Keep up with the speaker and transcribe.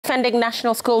Defending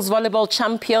national schools volleyball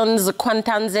champions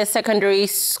Kwanthanze Secondary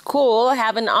School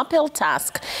have an uphill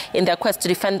task in their quest to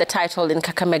defend the title in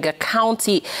Kakamega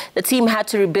County. The team had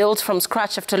to rebuild from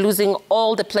scratch after losing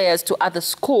all the players to other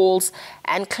schools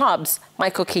and clubs.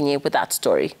 Michael Kinyi with that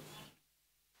story.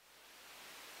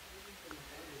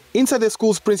 Inside the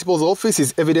school's principal's office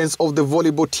is evidence of the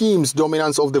volleyball team's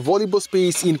dominance of the volleyball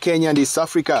space in Kenya and East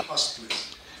Africa.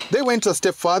 They went a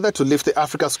step further to lift the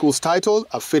Africa Schools title,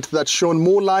 a feat that shone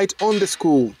more light on the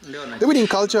school. The winning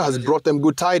culture has brought them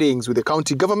good tidings, with the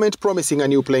county government promising a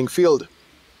new playing field.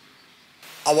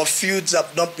 Our fields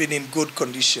have not been in good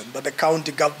condition, but the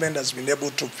county government has been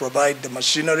able to provide the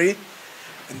machinery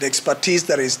and the expertise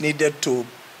that is needed to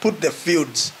put the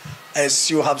fields, as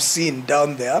you have seen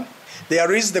down there.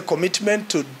 There is the commitment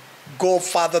to go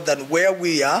further than where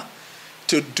we are,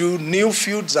 to do new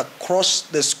fields across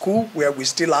the school where we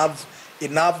still have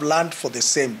enough land for the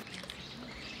same.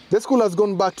 The school has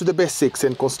gone back to the basics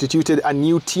and constituted a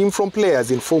new team from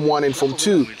players in Form 1 and Form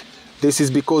 2. This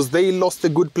is because they lost the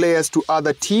good players to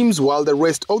other teams while the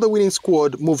rest of the winning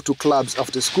squad moved to clubs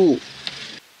after school.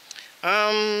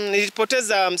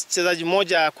 Nilipoteza mchezaji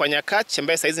mmoja kwa nyakati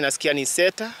ambaye saizi nasikia ni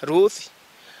Seta, Ruth.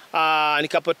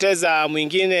 Nikapoteza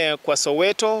mwingine kwa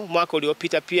Soweto mwaka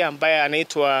uliopita pia ambaye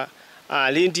anaitwa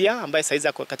Lindia ambaye saizi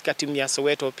ako katika timu ya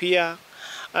Soweto pia.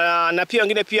 Na pia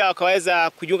wengine pia wakaweza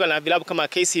kujiunga na vilabu kama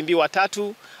KCB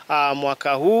watatu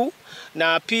mwaka huu,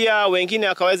 na pia wengine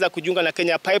wakaweza kujiunga na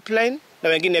Kenya Pipeline, na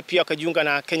wengine pia wakajiunga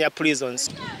na Kenya Prisons.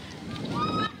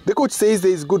 The coach says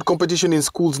there is good competition in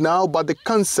schools now, but the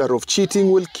cancer of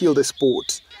cheating will kill the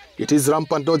sport. It is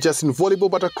rampant not just in volleyball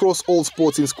but across all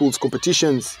sports in schools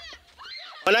competitions.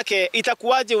 Manake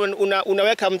itakuwaje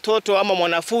unaweka mtoto ama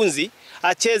mwanafunzi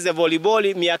acheze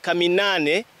volleyball miaka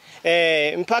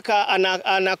 8 mpaka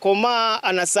anakomaa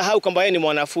anasahau kwamba yeye ni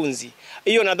mwanafunzi.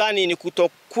 Hiyo nadhani ni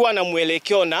kutokuwa na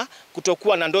mwelekeo na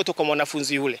kutokuwa na ndoto kwa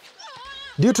mwanafunzi yule.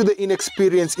 Due to the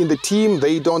inexperience in the team,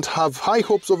 they don't have high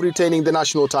hopes of retaining the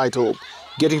national title.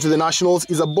 Getting to the nationals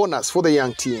is a bonus for the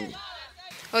young team.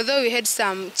 Although we had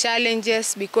some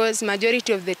challenges because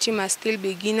majority of the team are still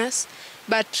beginners,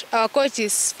 but our coach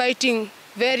is fighting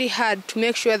very hard to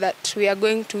make sure that we are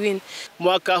going to win.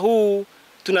 Mwaka huu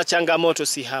tuna changamoto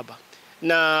si haba,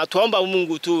 na tuomba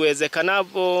Mungu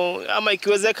tuwezekanavyo, ama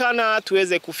ikiwezekana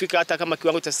tuweze kufika hata kama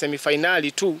kiwango cha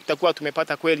semifinali tu, itakuwa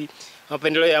tumepata kweli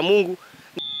mapendeleo ya Mungu.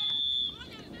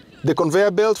 The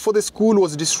conveyor belt for the school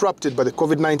was disrupted by the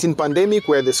COVID-19 pandemic,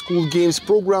 where the school games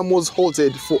program was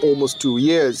halted for almost 2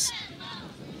 years.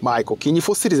 Michael Kinyi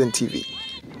for Citizen TV.